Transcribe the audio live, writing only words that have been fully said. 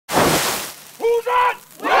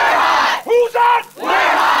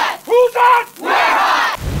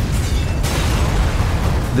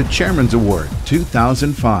the Chairman's Award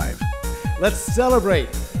 2005. Let's celebrate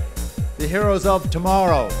the heroes of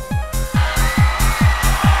tomorrow.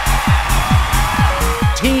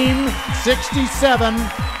 Team 67,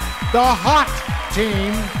 the hot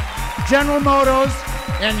team, General Motors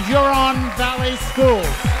and Huron Valley Schools.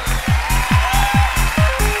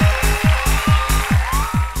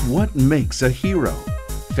 What makes a hero?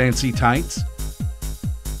 Fancy tights?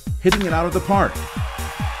 Hitting it out of the park?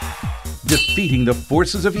 Defeating the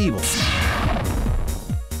forces of evil?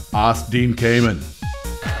 Ask Dean Kamen.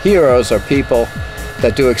 Heroes are people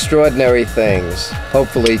that do extraordinary things,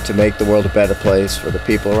 hopefully to make the world a better place for the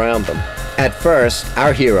people around them. At first,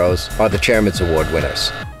 our heroes are the Chairman's Award winners.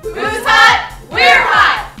 Who's hot? We're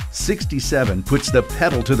hot! 67 puts the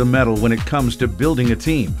pedal to the metal when it comes to building a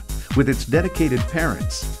team, with its dedicated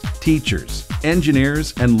parents, teachers,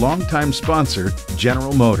 engineers, and longtime sponsor,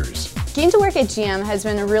 General Motors. Getting to work at GM has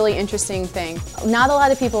been a really interesting thing. Not a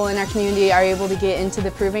lot of people in our community are able to get into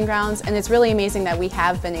the proving grounds, and it's really amazing that we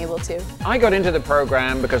have been able to. I got into the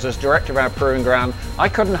program because as director of our proving ground, I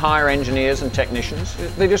couldn't hire engineers and technicians.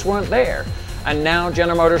 They just weren't there. And now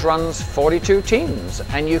General Motors runs 42 teams,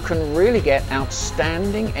 and you can really get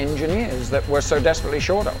outstanding engineers that we're so desperately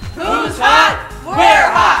short of. Who's hot?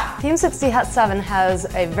 We're hot! Team 67 has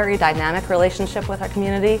a very dynamic relationship with our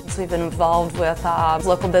community. So we've been involved with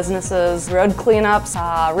local businesses, road cleanups,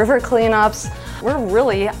 river cleanups. We're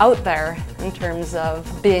really out there in terms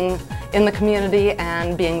of being in the community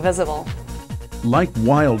and being visible. Like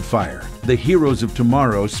wildfire, the heroes of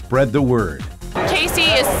tomorrow spread the word. Casey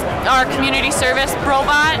is our community service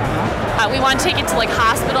robot. We want to take it to like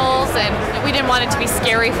hospitals, and we didn't want it to be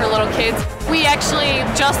scary for little kids. We actually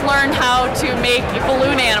just learned how to make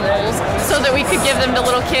balloon animals so that we could give them to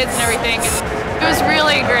little kids and everything. It was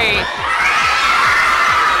really great.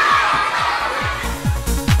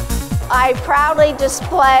 I proudly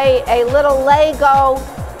display a little Lego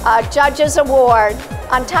Judges Award.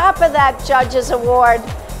 On top of that Judges Award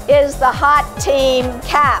is the Hot Team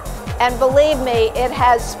cap. And believe me, it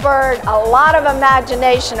has spurred a lot of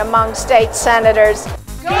imagination among state senators.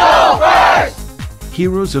 Go first!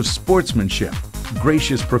 Heroes of sportsmanship,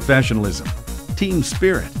 gracious professionalism, team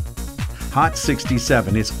spirit. Hot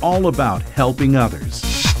 67 is all about helping others.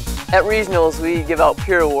 At regionals, we give out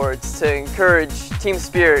peer awards to encourage team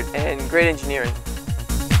spirit and great engineering.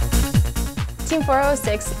 Team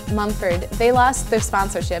 406, Mumford, they lost their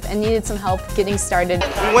sponsorship and needed some help getting started.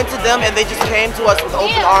 We went to them and they just came to us with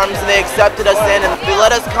open arms and they accepted us in and they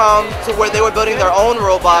let us come to where they were building their own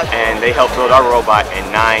robot. And they helped build our robot in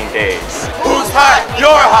 9 days. Who's hot? You're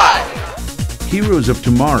hot! Heroes of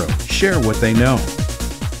tomorrow share what they know.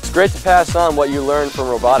 It's great to pass on what you learn from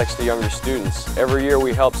robotics to younger students. Every year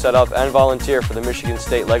we help set up and volunteer for the Michigan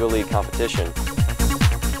State Lego League competition.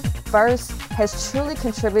 First has truly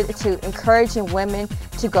contributed to encouraging women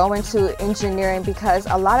to go into engineering, because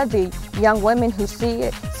a lot of the young women who see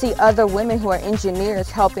it see other women who are engineers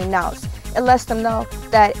helping out. It lets them know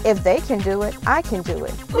that if they can do it, I can do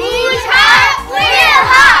it. Who's hot? We're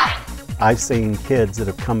hot! I've seen kids that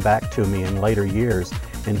have come back to me in later years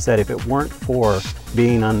and said if it weren't for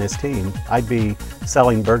being on this team, I'd be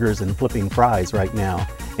selling burgers and flipping fries right now.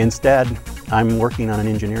 Instead, I'm working on an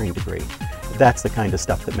engineering degree. That's the kind of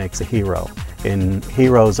stuff that makes a hero. And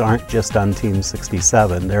heroes aren't just on Team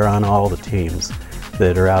 67, they're on all the teams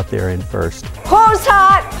that are out there in first. Who's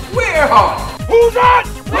hot? We're hot! Who's hot?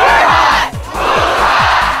 We're hot!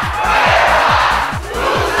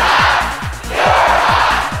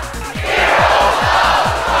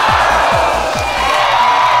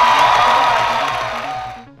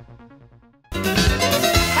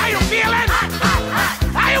 How you feeling?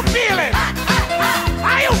 How you feeling?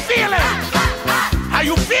 How you feeling? How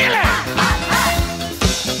you feeling?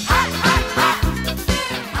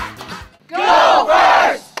 Go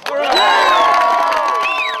first!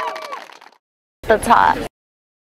 That's hot.